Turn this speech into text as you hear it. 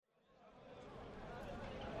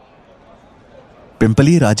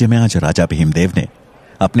Pimply राज्य में आज राजा भीमदेव ने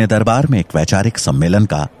अपने दरबार में एक वैचारिक सम्मेलन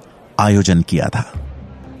का आयोजन किया था,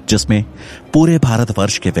 जिसमें पूरे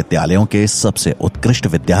भारतवर्ष के विद्यालयों के सबसे उत्कृष्ट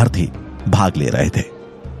विद्यार्थी भाग ले रहे थे।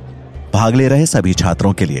 भाग ले रहे सभी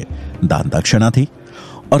छात्रों के लिए दान दक्षिणा थी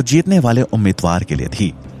और जीतने वाले उम्मीदवार के लिए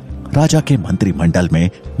थी राजा के मंत्रिमंडल में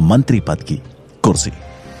मंत्री पद की कुर्सी।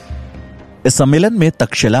 इस सम्मेलन में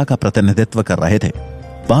तक्षशिला का प्रतिनिधित्व कर रहे थे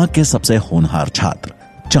वहां के सबसे होनहार छात्र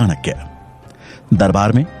चाणक्य।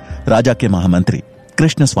 दरबार में राजा के महामंत्री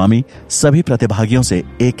कृष्ण स्वामी सभी प्रतिभागियों से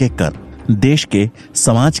एक एक कर देश के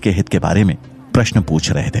समाज के हित के बारे में प्रश्न पूछ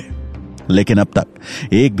रहे थे, लेकिन अब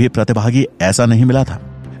तक एक भी प्रतिभागी ऐसा नहीं मिला था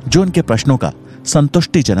जो उनके प्रश्नों का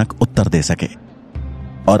संतुष्टिजनक उत्तर दे सके।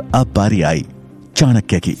 और अब बारी आई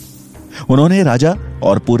चाणक्य की। उन्होंने राजा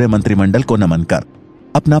और पूरे मंत्रिमंडल को नमन कर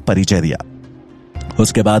अपना परिचय दिया।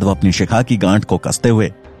 उसके बाद वो अपनी शिखा की गांठ को कसते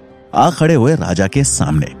हुए आ खड़े हुए राजा के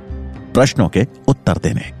सामने प्रश्नों के उत्तर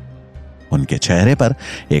देने। उनके चेहरे पर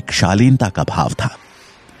एक शालीनता का भाव था।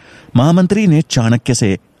 महामंत्री ने चाणक्य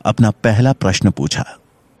से अपना पहला प्रश्न पूछा,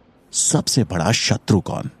 सबसे बड़ा शत्रु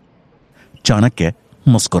कौन? चाणक्य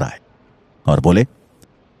मुस्कुराए और बोले,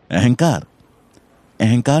 अहंकार।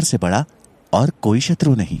 अहंकार से बड़ा और कोई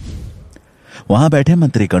शत्रु नहीं। वहां बैठे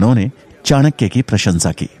मंत्रीगणों ने चाणक्य की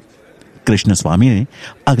प्रशंसा की। कृष्ण स्वामी ने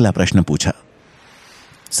अगला प्रश्न पूछा,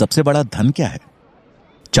 सबसे बड़ा धन क्या है?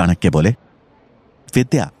 चाणक्य बोले,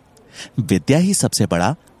 विद्या। विद्या ही सबसे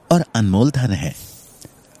बड़ा और अनमोल धन है।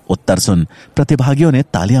 उत्तर सुन प्रतिभागियों ने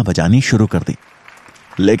तालियां बजानी शुरू कर दी,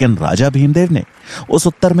 लेकिन राजा भीमदेव ने उस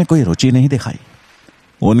उत्तर में कोई रुचि नहीं दिखाई।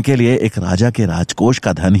 उनके लिए एक राजा के राजकोष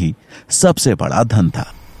का धन ही सबसे बड़ा धन था।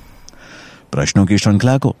 प्रश्नों की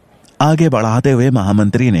श्रृंखला को आगे बढ़ाते हुए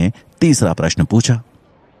महामंत्री ने तीसरा प्रश्न पूछा,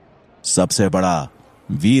 सबसे बड़ा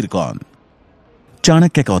वीर कौन?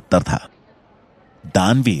 चाणक्य का उत्तर था,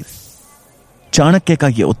 दानवीर। चाणक्य का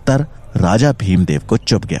यह उत्तर राजा भीमदेव को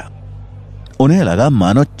चुभ गया। उन्हें लगा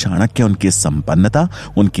मानो चाणक्य उनकी संपन्नता,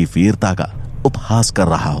 उनकी वीरता का उपहास कर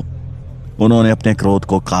रहा हो। उन्होंने अपने क्रोध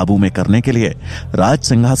को काबू में करने के लिए राज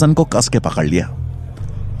सिंहासन को कस के पकड़ लिया।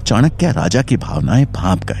 चाणक्य राजा की भावनाएं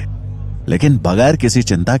भांप गए, लेकिन बगैर किसी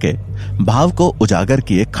चिंता के भाव को उजागर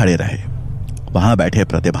किए खड़े रहे। वहां बैठे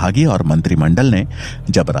प्रतिभागी और मंत्रिमंडल ने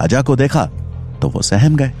जब राजा को देखा तो वो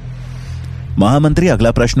सहम गए। महामंत्री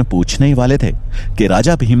अगला प्रश्न पूछने ही वाले थे कि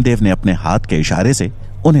राजा भीमदेव ने अपने हाथ के इशारे से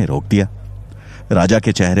उन्हें रोक दिया। राजा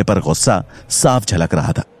के चेहरे पर गुस्सा साफ झलक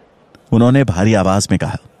रहा था। उन्होंने भारी आवाज में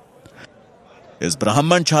कहा, इस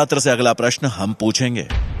ब्राह्मण छात्र से अगला प्रश्न हम पूछेंगे।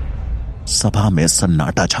 सभा में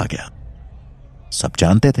सन्नाटा छा गया। सब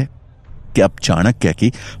जानते थे कि अब चाणक्य की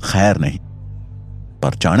खैर नहीं,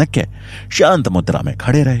 पर चाणक्य शांत मुद्रा में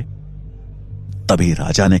खड़े रहे। तभी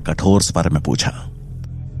राजा ने कठोर स्वर में पूछा,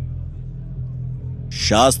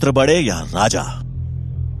 शास्त्र बड़े या राजा?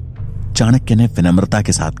 चाणक्य ने विनम्रता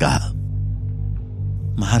के साथ कहा,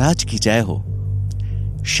 महाराज की जय हो।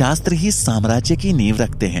 शास्त्र ही साम्राज्य की नींव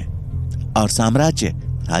रखते हैं और साम्राज्य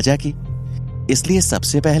राजा की, इसलिए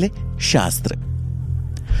सबसे पहले शास्त्र।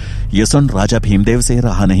 यह सुन राजा भीमदेव से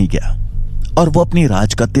रहा नहीं गया और वो अपनी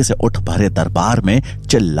राजगद्दी से उठ भरे दरबार में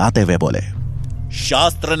चिल्लाते हुए बोले,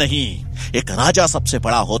 शास्त्र नहीं, एक राजा सबसे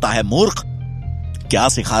बड़ा होता है, मूर्ख। क्या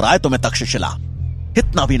सिखा रहा है तुम्हें तक्षशिला?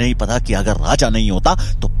 इतना भी नहीं पता कि अगर राजा नहीं होता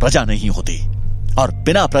तो प्रजा नहीं होती, और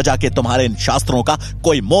बिना प्रजा के तुम्हारे इन शास्त्रों का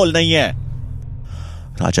कोई मोल नहीं है।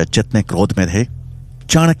 राजा जितने क्रोध में थे,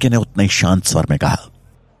 चाणक्य ने उतने ही शांत स्वर में कहा,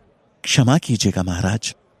 क्षमा कीजिएगा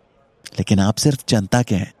महाराज, लेकिन आप सिर्फ जनता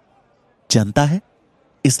के हैं। जनता है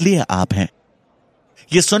इसलिए आप हैं।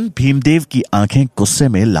 यह सुन भीमदेव की आंखें गुस्से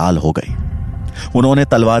में लाल हो गई। उन्होंने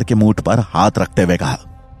तलवार के मूठ पर हाथ रखते हुए कहा,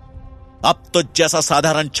 अब तो जैसा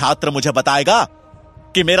साधारण छात्र मुझे बताएगा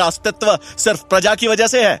कि मेरा अस्तित्व सिर्फ प्रजा की वजह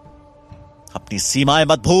से है। अपनी सीमाएं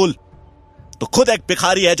मत भूल, तो खुद एक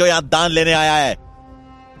भिखारी है जो यहां दान लेने आया है।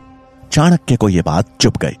 चाणक्य को यह बात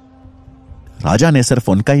चुभ गई। राजा ने सिर्फ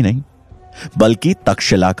उनका ही नहीं बल्कि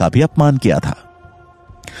तक्षशिला का भी अपमान किया था।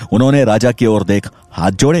 उन्होंने राजा की ओर देख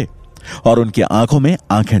हाथ जोड़े और उनकी आंखों में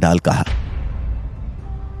आंखें डाल कहा,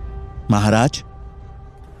 महाराज,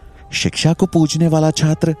 शिक्षा को पूजने वाला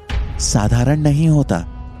छात्र साधारण नहीं होता।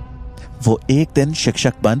 वो एक दिन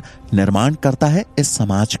शिक्षक बन निर्माण करता है इस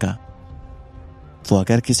समाज का। वो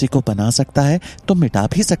अगर किसी को बना सकता है तो मिटा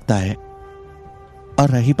भी सकता है। और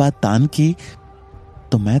रही बात दान की,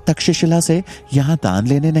 तो मैं तक्षशिला से यहां दान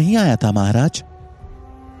लेने नहीं आया था महाराज।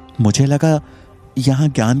 मुझे लगा यहां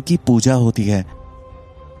ज्ञान की पूजा होती है,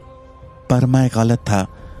 पर मैं गलत था।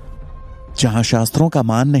 जहां शास्त्रों का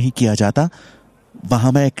मान नहीं किया जाता,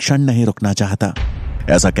 वहां मैं एक क्षण नहीं रुकना चाहता।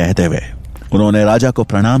 ऐसा कहते हुए उन्होंने राजा को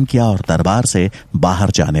प्रणाम किया और दरबार से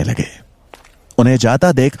बाहर जाने लगे। उन्हें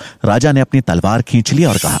जाता देख राजा ने अपनी तलवार खींच ली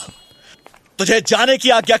और कहा, तुझे जाने की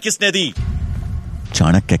आज्ञा किसने दी?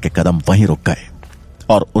 चाणक्य के कदम वहीं रुक गए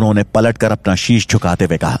और उन्होंने पलटकर अपना शीश झुकाते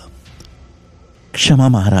हुए कहा, क्षमा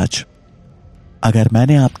महाराज, अगर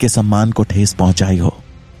मैंने आपके सम्मान को ठेस पहुंचाई हो।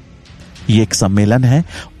 ये एक सम्मेलन है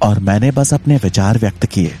और मैंने बस अपने विचार व्यक्त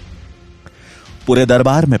किए। पूरे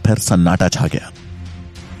दरबार में फिर सन्नाटा छा गया।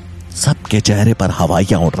 सबके चेहरे पर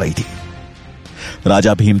हवाइयां उड़ रही थी।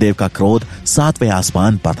 राजा भीमदेव का क्रोध 7वें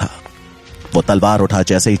आसमान पर था। वो तलवार उठा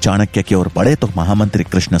जैसे ही चाणक्य की ओर बढ़े तो महामंत्री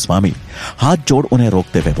कृष्ण स्वामी हाथ जोड़ उन्हें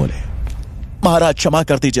रोकते हुए बोले, महाराज क्षमा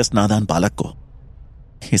कर दीजिए इस नादान बालक को।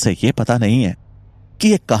 इसे यह पता नहीं है कि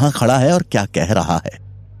ये कहां खड़ा है और क्या कह रहा है।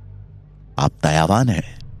 आप दयावान हैं,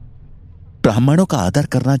 ब्राह्मणों का आदर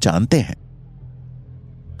करना जानते हैं।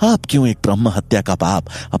 आप क्यों एक ब्रह्म हत्या का पाप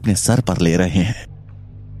अपने सर पर ले रहे हैं?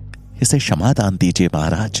 इसे क्षमा दान दीजिए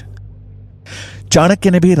महाराज। चाणक्य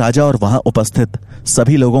ने भी राजा और वहां उपस्थित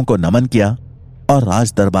सभी लोगों को नमन किया और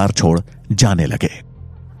राज दरबार छोड़ जाने लगे।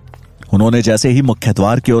 उन्होंने जैसे ही मुख्य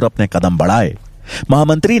द्वार की ओर अपने कदम बढ़ाए,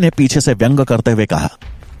 महामंत्री ने पीछे से व्यंग करते हुए कहा,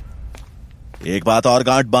 एक बात और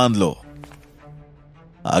गांठ बांध लो।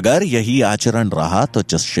 अगर यही आचरण रहा तो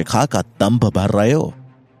जिस शिखा का दंभ भर रहे हो,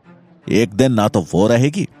 एक दिन ना तो वो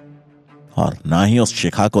रहेगी और ना ही उस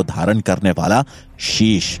शिखा को धारण करने वाला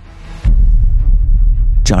शीश।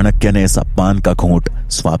 चाणक्य ने इस अपमान का घूंट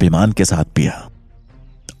स्वाभिमान के साथ पिया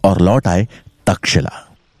और लौट आए तक्षशिला।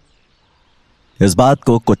 इस बात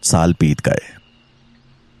को कुछ साल बीत गए।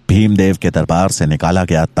 भीमदेव के दरबार से निकाला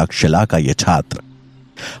गया तक्षशिला का यह छात्र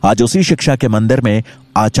आज उसी शिक्षा के मंदिर में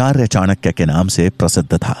आचार्य चाणक्य के नाम से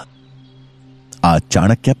प्रसिद्ध था। आज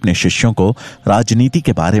चाणक्य अपने शिष्यों को राजनीति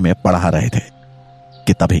के बारे में पढ़ा रहे थे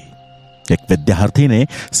कि तभी एक विद्यार्थी ने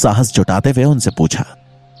साहस जुटाते हुए उनसे पूछा,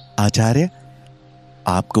 आचार्य,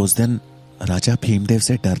 आपको उस दिन राजा भीमदेव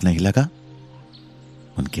से डर नहीं लगा?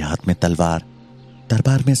 उनके हाथ में तलवार,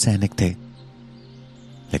 दरबार में सैनिक थे,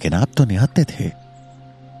 लेकिन आप तो निहत्थे थे।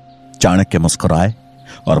 चाणक्य मुस्कुराए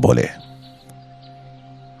और बोले,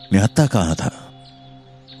 निहत्था कहां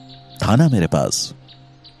था ना मेरे पास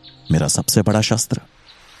मेरा सबसे बड़ा शस्त्र।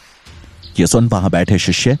 यह सुन वहां बैठे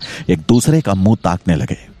शिष्य एक दूसरे का मुंह ताकने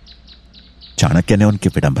लगे। चाणक्य ने उनकी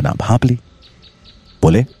विडंबना भांप ली।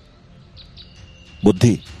 बोले,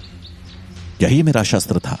 बुद्धि, यही मेरा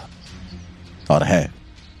शस्त्र था और है।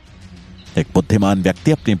 एक बुद्धिमान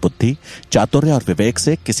व्यक्ति अपनी बुद्धि, चातुर्य और विवेक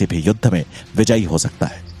से किसी भी युद्ध में विजयी हो सकता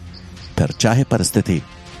है, फिर चाहे परिस्थिति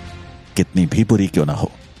कितनी भी बुरी क्यों ना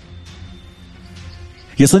हो।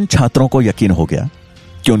 यह सुन छात्रों को यकीन हो गया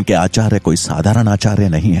कि उनके आचार्य कोई साधारण आचार्य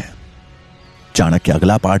नहीं है। चाणक्य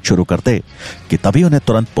अगला पाठ शुरू करते कि तभी उन्हें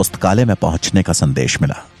तुरंत पुस्तकालय में पहुंचने का संदेश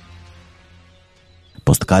मिला।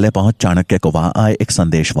 पुस्तकालय पहुंच चाणक्य को वहां आए एक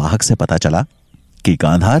संदेशवाहक से पता चला कि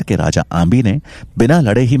गांधार के राजा आंबी ने बिना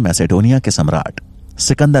लड़े ही मैसेडोनिया के सम्राट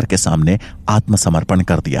सिकंदर के सामने आत्मसमर्पण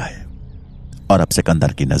कर दिया है और अब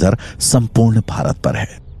सिकंदर की नजर संपूर्ण भारत पर है।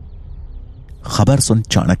 खबर सुन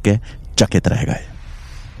चाणक्य चकित रह गए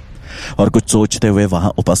और कुछ सोचते हुए वहां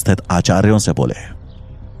उपस्थित आचार्यों से बोले,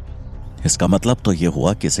 इसका मतलब तो यह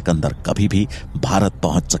हुआ कि सिकंदर कभी भी भारत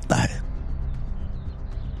पहुंच सकता है।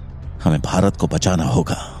 हमें भारत को बचाना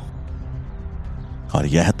होगा और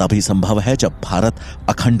यह तभी संभव है जब भारत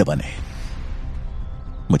अखंड बने।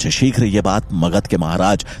 मुझे शीघ्र यह बात मगध के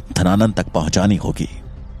महाराज धनानंद तक पहुंचानी होगी।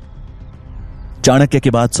 चाणक्य की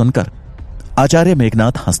बात सुनकर आचार्य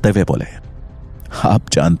मेघनाथ हंसते हुए बोले, आप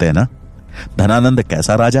जानते हैं ना धनानंद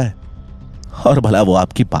कैसा राजा है और भला वो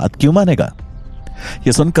आपकी बात क्यों मानेगा?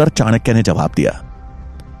 यह सुनकर चाणक्य ने जवाब दिया,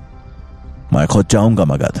 मैं खुद जाऊंगा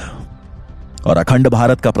मगध और अखंड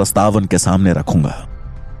भारत का प्रस्ताव उनके सामने रखूंगा।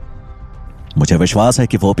 मुझे विश्वास है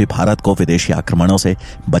कि वो भी भारत को विदेशी आक्रमणों से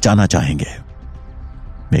बचाना चाहेंगे।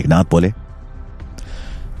 मेघनाथ बोले,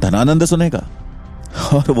 धनानंद सुनेगा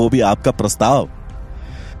और वो भी आपका प्रस्ताव?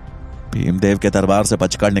 भीमदेव के दरबार से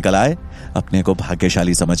बचकर निकल आए, अपने को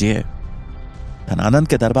भाग्यशाली समझिए। धनानंद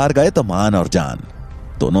के दरबार गए तो मान और जान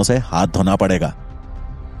दोनों से हाथ धोना पड़ेगा।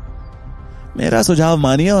 मेरा सुझाव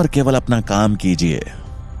मानिए और केवल अपना काम कीजिए,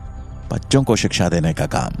 बच्चों को शिक्षा देने का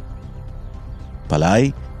काम।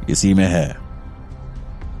 भलाई इसी में है।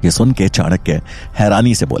 यह सुन के चाणक्य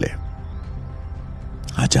हैरानी से बोले,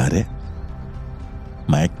 आचार्य,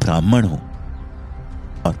 मैं एक ब्राह्मण हूं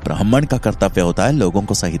और ब्राह्मण का कर्तव्य होता है लोगों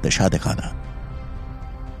को सही दिशा दिखाना।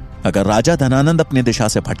 अगर राजा धनानंद अपनी दिशा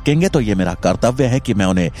से भटकेंगे तो यह मेरा कर्तव्य है कि मैं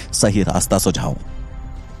उन्हें सही रास्ता सुझाऊं,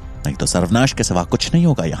 नहीं तो सर्वनाश के सिवा कुछ नहीं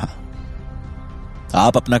होगा यहां।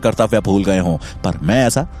 आप अपना कर्तव्य भूल गए हों, पर मैं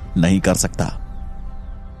ऐसा नहीं कर सकता।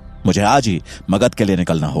 मुझे आज ही मगध के लिए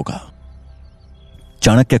निकलना होगा।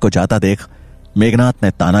 चाणक्य को जाता देख मेघनाथ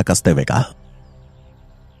ने ताना कसते हुए कहा,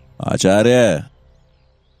 आचार्य,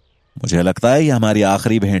 मुझे लगता है ये हमारी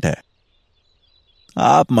आखिरी भेंट है।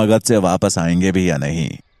 आप मगध से वापस आएंगे भी या नहीं,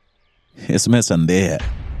 इसमें संदेह है।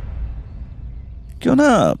 क्यों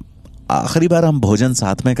ना आखिरी बार हम भोजन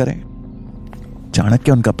साथ में करें?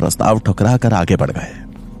 चाणक्य उनका प्रस्ताव ठुकरा कर आगे बढ़ गए।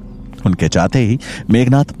 उनके जाते ही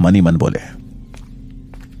मेघनाथ मनी मन बोले,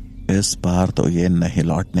 इस बार तो ये नहीं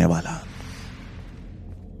लौटने वाला।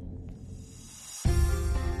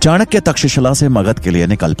 चाणक्य तक्षशिला से मगध के लिए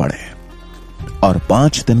निकल पड़े और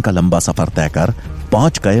 5 दिन का लंबा सफर तय कर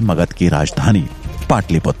पहुंच गए मगध की राजधानी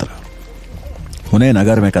पाटलिपुत्र। उन्हें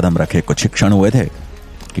नगर में कदम रखे कुछ क्षण हुए थे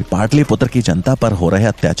कि पाटलिपुत्र की जनता पर हो रहे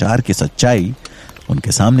अत्याचार की सच्चाई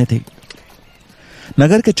उनके सामने थी।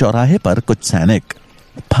 नगर के चौराहे पर कुछ सैनिक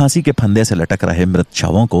फांसी के फंदे से लटक रहे मृत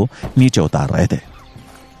शवों को नीचे उतार रहे थे।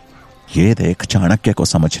 ये देख चाणक्य को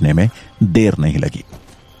समझने में देर नहीं लगी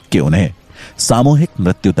कि उन्हें सामूहिक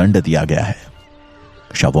मृत्युदंड दिया गया है।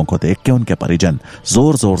 शवों को देख के उनके परिजन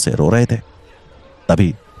जोर जोर से रो रहे थे।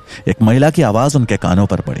 तभी एक महिला की आवाज उनके कानों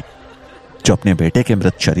पर पड़ी, जो अपने बेटे के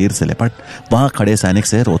मृत शरीर से लिपट वहां खड़े सैनिक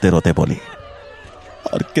से रोते रोते बोली,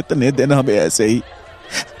 और कितने दिन हमें ऐसे ही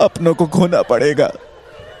अपनों को खोना पड़ेगा?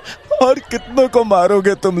 और कितनों को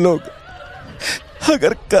मारोगे तुम लोग?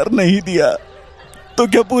 अगर कर नहीं दिया तो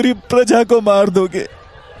क्या पूरी प्रजा को मार दोगे?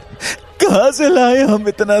 कहां से लाए हम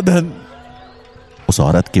इतना धन? उस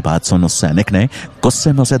औरत की बात सुन उस सैनिक ने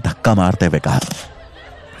गुस्से में उसे धक्का मारते हुए कहा,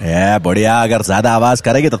 बुढ़िया, अगर ज्यादा आवाज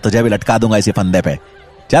करेगी तो तुझे भी लटका दूंगा इसी फंदे पे।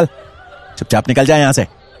 चल चुपचाप निकल जाए यहां से।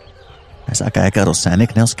 ऐसा कहकर उस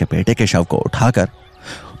सैनिक ने उसके बेटे के शव को उठाकर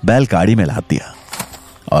बैलगाड़ी में लाद दिया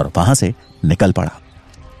और वहां से निकल पड़ा।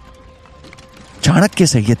 चाणक्य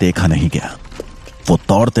से यह देखा नहीं गया। वो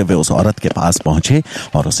दौड़ते हुए उस औरत के पास पहुंचे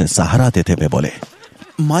और उसे सहारा देते हुए बोले,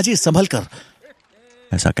 मां जी संभल कर।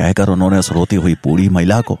 ऐसा कहकर उन्होंने उस रोती हुई बूढ़ी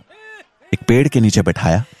महिला को एक पेड़ के नीचे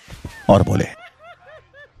बैठाया और बोले,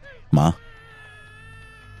 मां,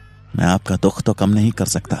 मैं आपका दुख तो कम नहीं कर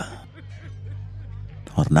सकता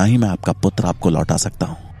और ना ही मैं आपका पुत्र आपको लौटा सकता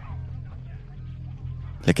हूं,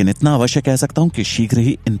 लेकिन इतना अवश्य कह सकता हूं कि शीघ्र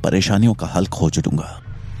ही इन परेशानियों का हल खोज दूंगा।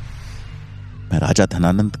 मैं राजा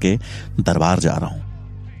धनानंद के दरबार जा रहा हूं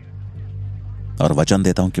और वचन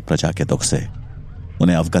देता हूं कि प्रजा के दुख से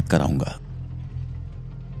उन्हें अवगत कराऊंगा।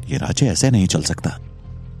 ये राज्य ऐसे नहीं चल सकता।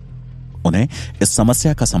 उन्हें इस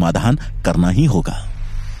समस्या का समाधान करना ही होगा।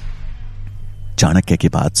 चाणक्य की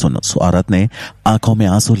बात सुन उस औरत ने आंखों में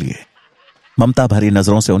आंसू लिए ममता भरी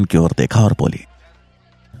नजरों से उनकी ओर देखा और बोली,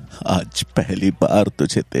 आज पहली बार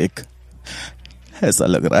तुझे देख ऐसा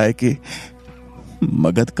लग रहा है कि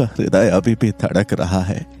मगध का हृदय अभी भी धड़क रहा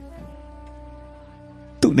है।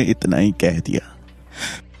 तूने इतना ही कह दिया,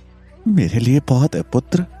 मेरे लिए बहुत है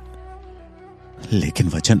पुत्र, लेकिन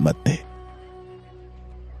वचन मत दे।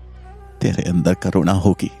 तेरे अंदर करुणा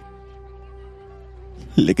होगी,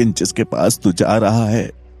 लेकिन जिसके पास तू जा रहा है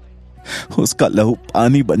उसका लहू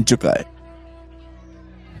पानी बन चुका है।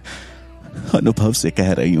 अनुभव से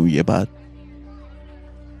कह रही हूं ये बात।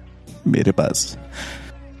 मेरे पास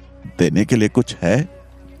देने के लिए कुछ है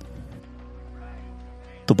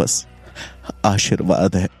तो बस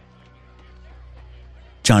आशीर्वाद है।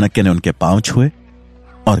 चाणक्य ने उनके पांव छुए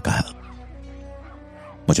और कहा,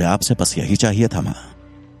 मुझे आपसे बस यही चाहिए था मां,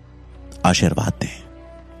 आशीर्वाद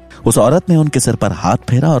दें। उस औरत ने उनके सिर पर हाथ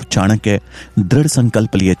फेरा और चाणक्य दृढ़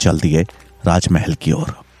संकल्प लिए चल दिए राजमहल की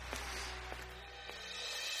ओर।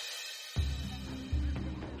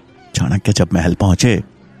 चाणक्य जब महल पहुंचे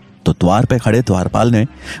तो द्वार पे खड़े द्वारपाल ने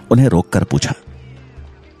उन्हें रोककर पूछा,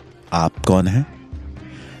 आप कौन हैं?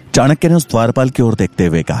 चाणक्य ने उस द्वारपाल की ओर देखते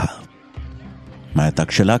हुए कहा, मैं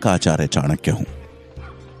तक्षशिला का आचार्य चाणक्य हूं।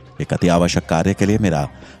 एक अति आवश्यक कार्य के लिए मेरा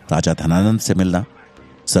राजा धनानंद से मिलना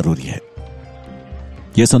जरूरी है।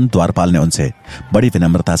 यह सुन द्वारपाल ने उनसे बड़ी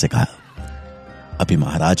विनम्रता से कहा, अभी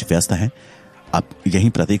महाराज व्यस्त हैं, आप यहीं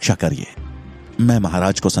प्रतीक्षा करिए, मैं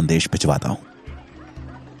महाराज को संदेश भिजवाता हूं।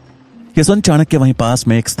 यह सुन चाणक्य वहीं पास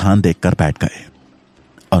में एक स्थान देखकर बैठ गए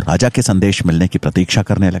और राजा के संदेश मिलने की प्रतीक्षा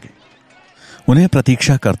करने लगे। उन्हें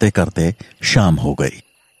प्रतीक्षा करते करते शाम हो गई।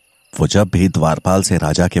 वो जब भी द्वारपाल से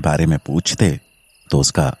राजा के बारे में पूछते तो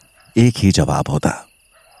उसका एक ही जवाब होता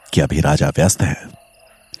कि अभी राजा व्यस्त है।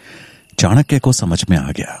 चाणक्य को समझ में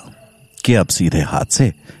आ गया कि अब सीधे हाथ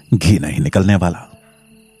से घी नहीं निकलने वाला,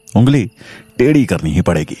 उंगली टेढ़ी करनी ही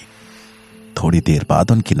पड़ेगी। थोड़ी देर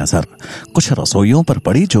बाद उनकी नजर कुछ रसोइयों पर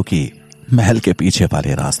पड़ी जो कि महल के पीछे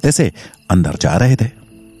वाले रास्ते से अंदर जा रहे थे।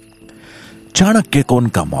 चाणक्य को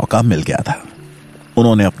उनका मौका मिल गया था।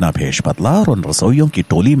 उन्होंने अपना भेष बदला और उन रसोइयों की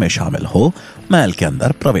टोली में शामिल हो महल के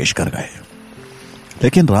अंदर प्रवेश कर गए।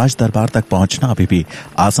 लेकिन राज दरबार तक पहुंचना अभी भी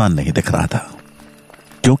आसान नहीं दिख रहा था,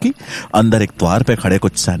 क्योंकि अंदर एक द्वार पे खड़े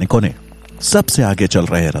कुछ सैनिकों ने सबसे आगे चल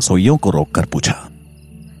रहे रसोइयों को रोककर पूछा,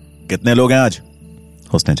 कितने लोग हैं आज?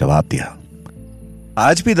 उसने जवाब दिया,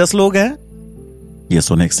 आज भी 10 लोग हैं। यह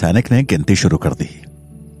सुने एक सैनिक ने गिनती शुरू कर दी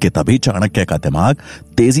कि तभी चाणक्य का दिमाग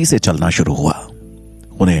तेजी से चलना शुरू हुआ।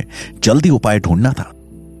 उन्हें जल्दी उपाय ढूंढना था,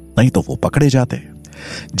 नहीं तो वो पकड़े जाते।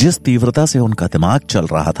 जिस तीव्रता से उनका दिमाग चल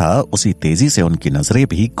रहा था, उसी तेजी से उनकी नजरें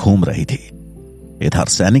भी घूम रही थी। इधर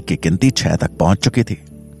सैनिक की गिनती 6 तक पहुंच चुकी थी।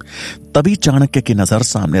 तभी चाणक्य की नजर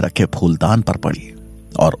सामने रखे फूलदान पर पड़ी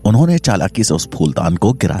और उन्होंने चालाकी से उस फूलदान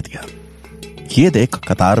को गिरा दिया। ये देख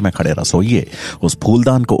कतार में खड़े रसोइये उस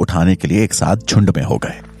फूलदान को उठाने के लिए एक साथ झुंड में हो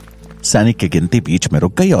गए। सैनिक की गिनती बीच में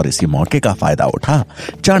रुक गई और इसी मौके का फायदा उठा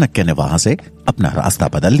चाणक्य ने वहां से अपना रास्ता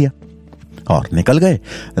बदल लिया और निकल गए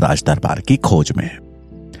राजदरबार की खोज में।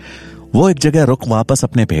 वो एक जगह रुक वापस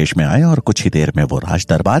अपने भेष में आए और कुछ ही देर में वो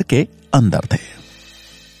राजदरबार के अंदर थे।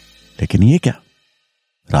 लेकिन ये क्या,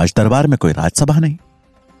 राजदरबार में कोई राजसभा नहीं,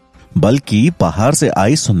 बल्कि बाहर से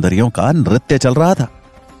आई सुंदरियों का नृत्य चल रहा था।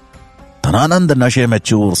 धनानंद नशे में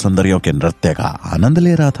चूर सुंदरियों के नृत्य का आनंद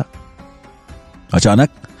ले रहा था। अचानक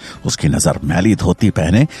उसकी नजर मैली धोती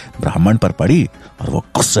पहने ब्राह्मण पर पड़ी और वो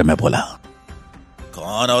गुस्से में बोला,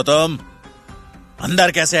 कौन हो तुम?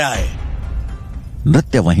 अंदर कैसे आए?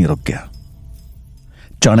 नृत्य वहीं रुक गया।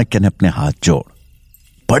 चाणक्य ने अपने हाथ जोड़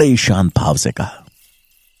बड़े ही शांत भाव से कहा,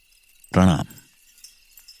 प्रणाम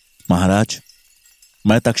महाराज,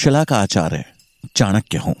 मैं तक्षशिला का आचार्य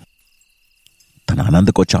चाणक्य हूं।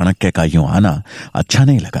 धनानंद को चाणक्य का यूं आना अच्छा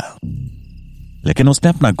नहीं लगा, लेकिन उसने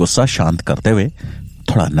अपना गुस्सा शांत करते हुए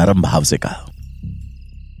थोड़ा नरम भाव से कहा,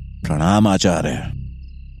 प्रणाम आचार्य,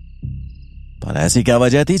 पर ऐसी क्या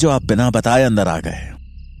वजह थी जो आप बिना बताए अंदर आ गए?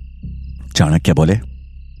 चाणक्य बोले,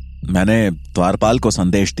 मैंने द्वारपाल को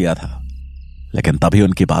संदेश दिया था। लेकिन तभी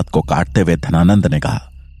उनकी बात को काटते हुए धनानंद ने कहा,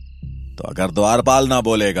 तो अगर द्वारपाल ना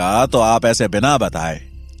बोलेगा तो आप ऐसे बिना बताए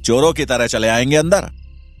चोरों की तरह चले आएंगे अंदर?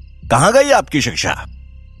 कहां गई आपकी शिक्षा?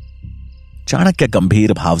 चाणक्य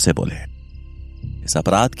गंभीर भाव से बोले, इस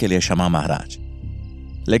अपराध के लिए क्षमा महाराज,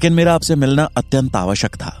 लेकिन मेरा आपसे मिलना अत्यंत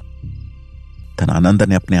आवश्यक था। धनानंद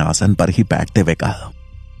ने अपने आसन पर ही बैठते हुए कहा,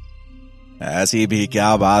 ऐसी भी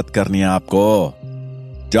क्या बात करनी है आपको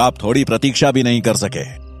जो आप थोड़ी प्रतीक्षा भी नहीं कर सके?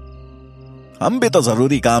 हम भी तो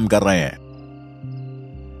जरूरी काम कर रहे हैं।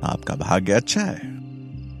 आपका भाग्य अच्छा है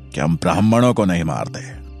कि हम ब्राह्मणों को नहीं मारते,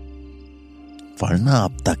 वरना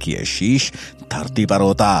अब तक ये शीश धरती पर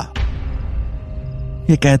होता।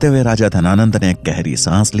 ये कहते हुए राजा धनानंद ने एक गहरी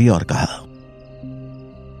सांस ली और कहा,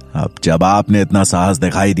 अब जब आपने इतना साहस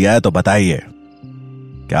दिखाई दिया है तो बताइए,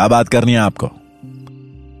 क्या बात करनी है आपको?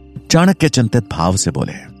 चाणक्य चिंतित भाव से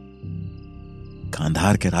बोले,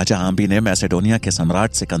 गांधार के राजा आंबी ने मैसेडोनिया के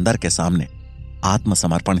सम्राट सिकंदर के सामने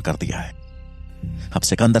आत्मसमर्पण कर दिया है। अब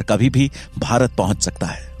सिकंदर कभी भी भारत पहुंच सकता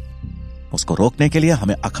है। उसको रोकने के लिए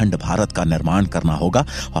हमें अखंड भारत का निर्माण करना होगा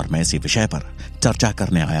और मैं इसी विषय पर चर्चा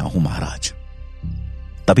करने आया हूं महाराज।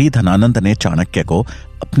 तभी धनानंद ने चाणक्य को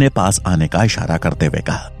अपने पास आने का इशारा करते हुए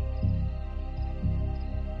कहा,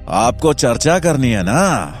 आपको चर्चा करनी है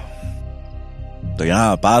ना, तो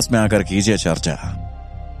यहां पास में आकर कीजिए चर्चा।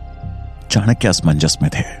 चाणक्य असमंजस में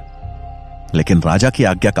थे, लेकिन राजा की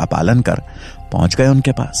आज्ञा का पालन कर पहुंच गए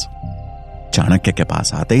उनके पास। चाणक्य के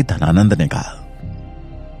पास आते ही धनानंद ने कहा,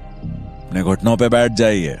 अपने घुटनों पे बैठ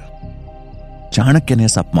जाइए। चाणक्य ने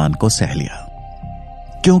इस अपमान को सह लिया,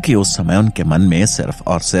 क्योंकि उस समय उनके मन में सिर्फ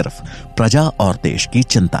और सिर्फ प्रजा और देश की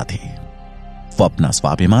चिंता थी। वो अपना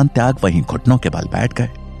स्वाभिमान त्याग वहीं घुटनों के बल बैठ गए।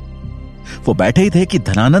 वो बैठे ही थे कि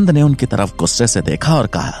धनानंद ने उनकी तरफ गुस्से से देखा और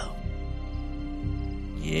कहा,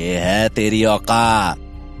 ये है तेरी औकात।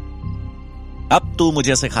 अब तू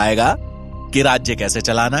मुझे सिखाएगा कि राज्य कैसे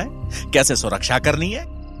चलाना है, कैसे सुरक्षा करनी है?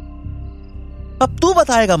 अब तू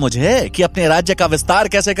बताएगा मुझे कि अपने राज्य का विस्तार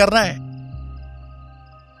कैसे करना है?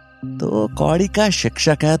 तो कौड़ी का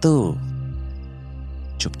शिक्षक है तू।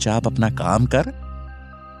 चुपचाप अपना काम कर।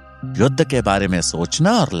 युद्ध के बारे में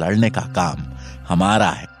सोचना और लड़ने का काम हमारा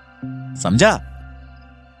है, समझा?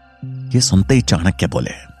 ये सुनते ही चाणक्य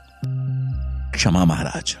बोले, क्षमा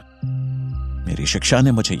महाराज, मेरी शिक्षा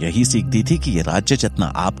ने मुझे यही सीख दी थी कि यह राज्य जितना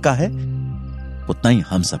आपका है उतना ही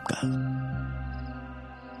हम सबका।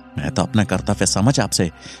 मैं तो अपना कर्तव्य समझ आपसे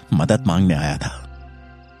मदद मांगने आया था।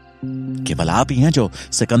 केवल आप ही हैं जो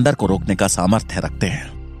सिकंदर को रोकने का सामर्थ्य रखते हैं।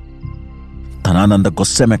 धनानंद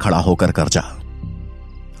गुस्से में खड़ा होकर गरजा,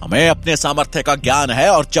 हमें अपने सामर्थ्य का ज्ञान है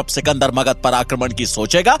और जब सिकंदर मगध पर आक्रमण की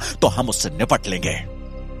सोचेगा तो हम उससे निपट लेंगे।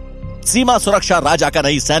 सीमा सुरक्षा राजा का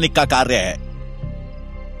नहीं, सैनिक का कार्य है।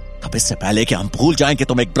 अब इससे पहले कि हम भूल जाएं कि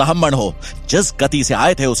तुम एक ब्राह्मण हो, जिस गति से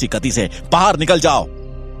आए थे उसी गति से बाहर निकल जाओ।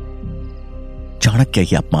 चाणक्य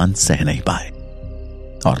ये अपमान सह नहीं पाए।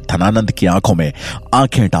 और धनानंद की आंखों में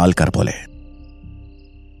आंखें डालकर बोले,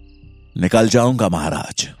 निकल जाऊंगा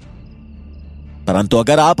महाराज, परंतु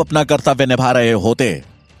अगर आप अपना कर्तव्य निभा रहे होते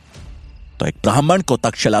तो एक ब्राह्मण को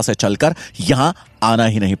तक्षशिला से चलकर यहां आना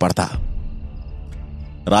ही नहीं पड़ता।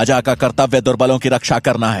 राजा का कर्तव्य दुर्बलों की रक्षा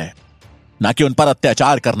करना है, ना कि उन पर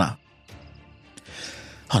अत्याचार करना।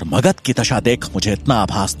 और मगध की दशा देख मुझे इतना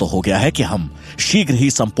आभास तो हो गया है कि हम शीघ्र ही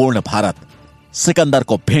संपूर्ण भारत सिकंदर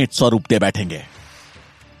को भेंट स्वरूप दे बैठेंगे।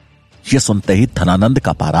 यह सुनते ही धनानंद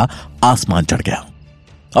का पारा आसमान चढ़ गया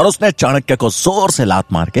और उसने चाणक्य को जोर से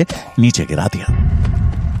लात मार के नीचे गिरा दिया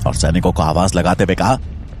और सैनिकों को आवाज लगाते हुए कहा,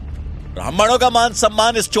 ब्राह्मणों का मान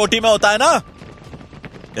सम्मान इस चोटी में होता है ना?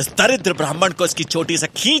 इस दरिद्र ब्राह्मण को इसकी चोटी से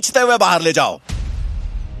खींचते हुए बाहर ले जाओ।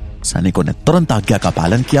 सैनिकों ने तुरंत आज्ञा का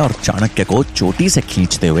पालन किया और चाणक्य को चोटी से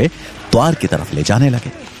खींचते हुए द्वार की तरफ ले जाने लगे।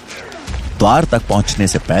 द्वार तक पहुंचने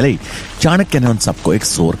से पहले ही चाणक्य ने उन सबको एक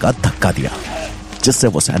जोर का धक्का दिया, जिससे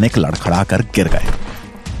वो सैनिक लड़खड़ाकर गिर गए।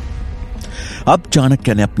 अब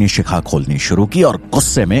चाणक्य ने अपनी शिखा खोलनी शुरू की और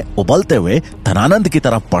गुस्से में उबलते हुए धनानंद की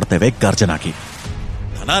तरफ बढ़ते हुए गर्जना की,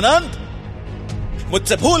 धनानंद,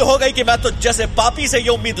 मुझसे भूल हो गई कि मैं तो जैसे पापी से ये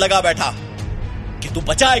उम्मीद लगा बैठा कि तू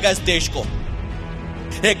बचाएगा इस देश को।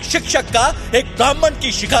 एक शिक्षक का, एक ब्राह्मण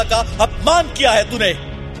की शिखा का अपमान किया है तूने।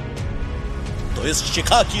 तो इस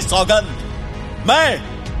शिखा की सौगंध मैं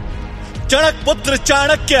चणक पुत्र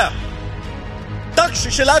चाणक्य,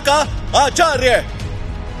 तक्षशिला का आचार्य,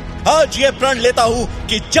 आज ये प्रण लेता हूं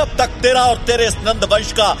कि जब तक तेरा और तेरे इस नंद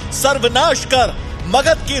वंश का सर्वनाश कर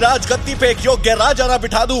मगध की राजगद्दी पे एक योग्य राजा ना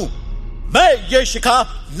बिठा दूं, मैं ये शिखा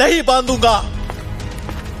नहीं बांधूंगा।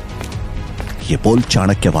 ये बोल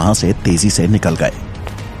चाणक्य वहां से तेजी से निकल गए।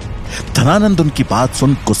 धनानंद उनकी बात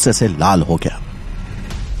सुन गुस्से से लाल हो गया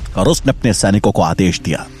और उसने अपने सैनिकों को आदेश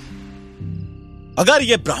दिया, अगर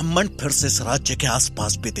यह ब्राह्मण फिर से इस राज्य के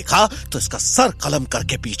आसपास भी दिखा तो इसका सर कलम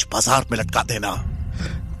करके बीच बाजार में लटका देना।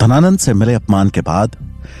 धनानंद से मिले अपमान के बाद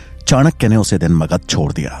चाणक्य ने उसे दिन मगध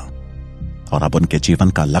छोड़ दिया और अब उनके जीवन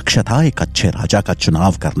का लक्ष्य था एक अच्छे राजा का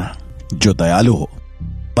चुनाव करना, जो दयालु हो,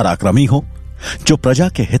 पराक्रमी हो, जो प्रजा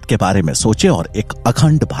के हित के बारे में सोचे और एक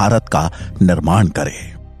अखंड भारत का निर्माण करे।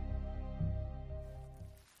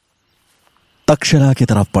 तक्षशिला की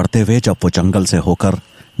तरफ बढ़ते हुए जब वो जंगल से होकर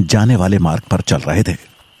जाने वाले मार्ग पर चल रहे थे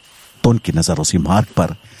तो उनकी नजर उसी मार्ग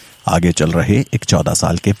पर आगे चल रहे एक 14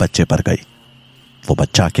 साल के बच्चे पर गई। वो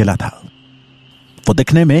बच्चा अकेला था। वो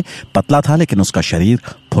दिखने में पतला था लेकिन उसका शरीर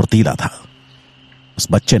फुर्तीला था। उस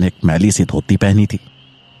बच्चे ने एक मैली सी धोती पहनी थी।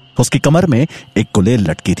 उसकी कमर में एक गुलेल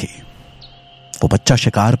लटकी थी। वो बच्चा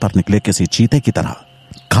शिकार पर निकले किसी चीते की तरह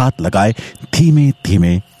घात लगाए धीमे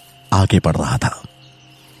धीमे आगे बढ़ रहा था।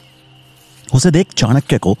 उसे देख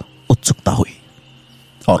चाणक्य को उत्सुकता हुई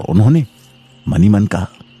और उन्होंने मनी मन कहा,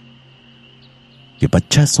 ये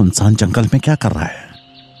बच्चा सुनसान जंगल में क्या कर रहा है?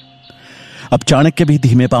 अब चाणक्य भी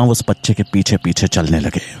धीमे पांव उस बच्चे के पीछे पीछे चलने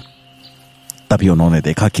लगे। तभी उन्होंने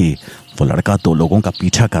देखा कि वो लड़का 2 लोगों का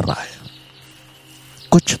पीछा कर रहा है।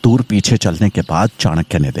 कुछ दूर पीछे चलने के बाद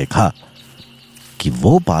चाणक्य ने देखा कि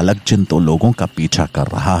वो बालक जिन 2 लोगों का पीछा कर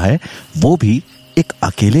रहा है वो भी एक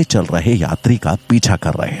अकेले चल रहे यात्री का पीछा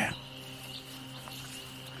कर रहे हैं।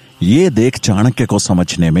 ये देख चाणक्य को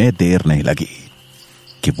समझने में देर नहीं लगी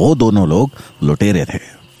कि वो दोनों लोग लुटेरे थे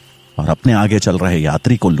और अपने आगे चल रहे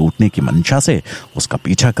यात्री को लूटने की मंशा से उसका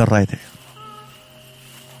पीछा कर रहे थे।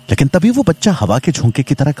 लेकिन तभी वो बच्चा हवा के झोंके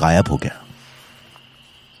की तरह गायब हो गया।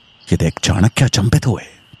 ये देख चाणक्य अचंभित हुए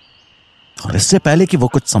और इससे पहले कि वो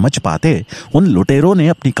कुछ समझ पाते उन लुटेरों ने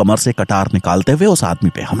अपनी कमर से कटार निकालते हुए उस आदमी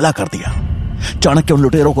पे हमला कर दिया। चाणक्य उन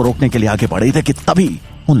लुटेरों को रोकने के लिए आगे बढ़े थे कि तभी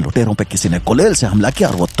उन लुटेरों पे किसी ने गुलेल से हमला किया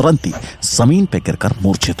और वो तुरंत ही जमीन पे गिरकर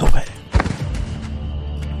मूर्छित हो गए।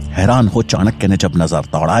 हैरान हो चाणक्य ने जब नजर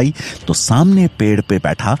दौड़ाई तो सामने पेड़ पे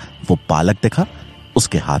बैठा वो बालक दिखा।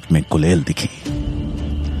 उसके हाथ में गुलेल दिखी।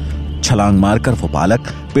 छलांग मारकर वो बालक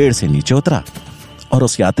पेड़ से नीचे उतरा और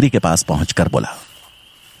उस यात्री के पास पहुंचकर बोला,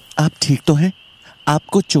 आप ठीक तो हैं?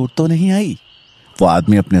 आपको चोट तो नहीं आई? वो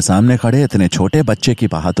आदमी अपने सामने खड़े इतने छोटे बच्चे की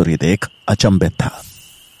बहादुरी देख अचंभित था।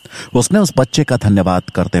 उसने उस बच्चे का धन्यवाद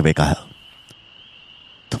करते हुए कहा,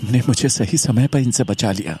 तुमने मुझे सही समय पर इनसे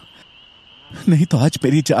बचा लिया, नहीं तो आज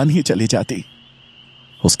मेरी जान ही चली जाती।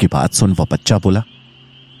 उसकी बात सुन वो बच्चा बोला,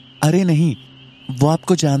 अरे नहीं, वो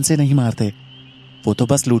आपको जान से नहीं मारते, वो तो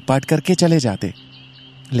बस लूटपाट करके चले जाते।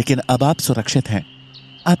 लेकिन अब आप सुरक्षित हैं,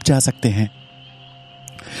 आप जा सकते हैं।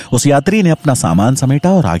 उस यात्री ने अपना सामान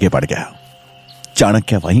समेटा और आगे बढ़ गया।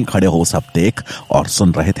 चाणक्य वहीं खड़े हो सब देख और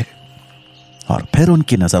सुन रहे थे और फिर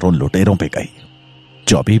उनकी नजर उन लुटेरों पे गई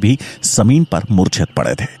जो अभी भी जमीन पर मूर्छित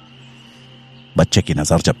पड़े थे। बच्चे की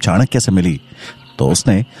नजर जब चाणक्य से मिली तो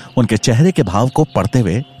उसने उनके चेहरे के भाव को पढ़ते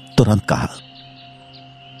हुए तुरंत कहा,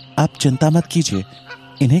 आप चिंता मत कीजिए,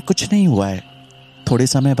 इन्हें कुछ नहीं हुआ है। थोड़े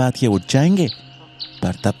समय बाद ये उठ जाएंगे,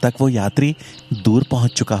 पर तब तक वो यात्री दूर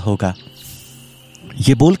पहुंच चुका होगा।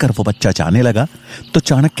 ये बोलकर वो बच्चा जाने लगा तो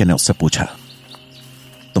चाणक्य ने उससे पूछा,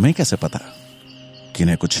 तुम्हें कैसे पता कि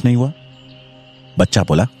इन्हें कुछ नहीं हुआ? बच्चा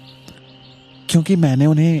बोला, क्योंकि मैंने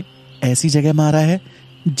उन्हें ऐसी जगह मारा है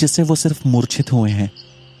जिससे वो सिर्फ मूर्छित हुए हैं,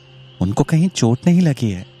 उनको कहीं चोट नहीं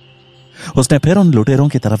लगी है। उसने फिर उन लुटेरों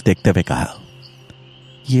की तरफ देखते हुए कहा,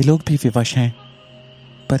 ये लोग भी विवश हैं,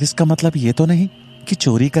 पर इसका मतलब ये तो नहीं कि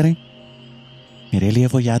चोरी करें। मेरे लिए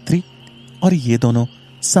वो यात्री और ये दोनों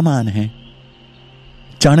समान हैं।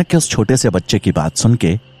 चाणक्य उस छोटे से बच्चे की बात सुन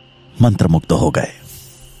के मंत्रमुग्ध हो गए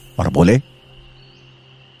और बोले,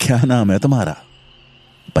 क्या नाम है तुम्हारा?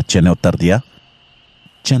 बच्चे ने उत्तर दिया,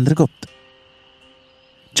 चंद्रगुप्त।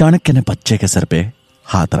 चाणक्य ने बच्चे के सिर पे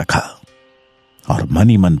हाथ रखा और मन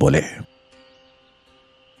ही मन बोले,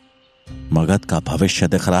 मगध का भविष्य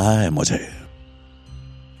दिख रहा है मुझे।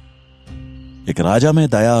 एक राजा में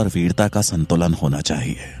दया और वीरता का संतुलन होना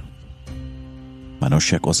चाहिए।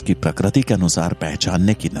 मनुष्य को उसकी प्रकृति के अनुसार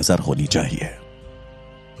पहचानने की नजर होनी चाहिए,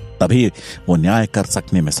 तभी वो न्याय कर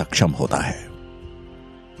सकने में सक्षम होता है।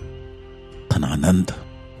 धनानंद,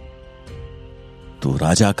 तू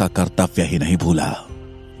राजा का कर्तव्य ही नहीं भूला,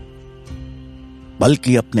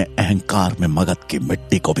 बल्कि अपने अहंकार में मगध की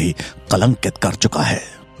मिट्टी को भी कलंकित कर चुका है।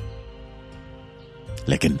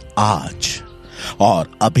 लेकिन आज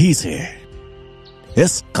और अभी से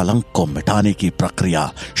इस कलंक को मिटाने की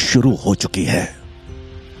प्रक्रिया शुरू हो चुकी है।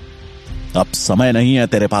 अब समय नहीं है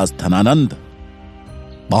तेरे पास धनानंद।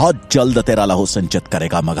 बहुत जल्द तेरा लहू संचित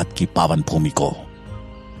करेगा मगध की पावन भूमि को।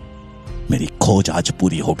 मेरी खोज आज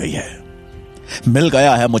पूरी हो गई है। मिल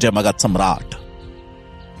गया है मुझे मगध सम्राट।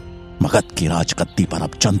 मगध की राजगद्दी पर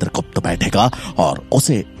अब चंद्रगुप्त बैठेगा और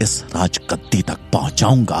उसे इस राजगद्दी तक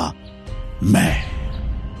पहुंचाऊंगा मैं।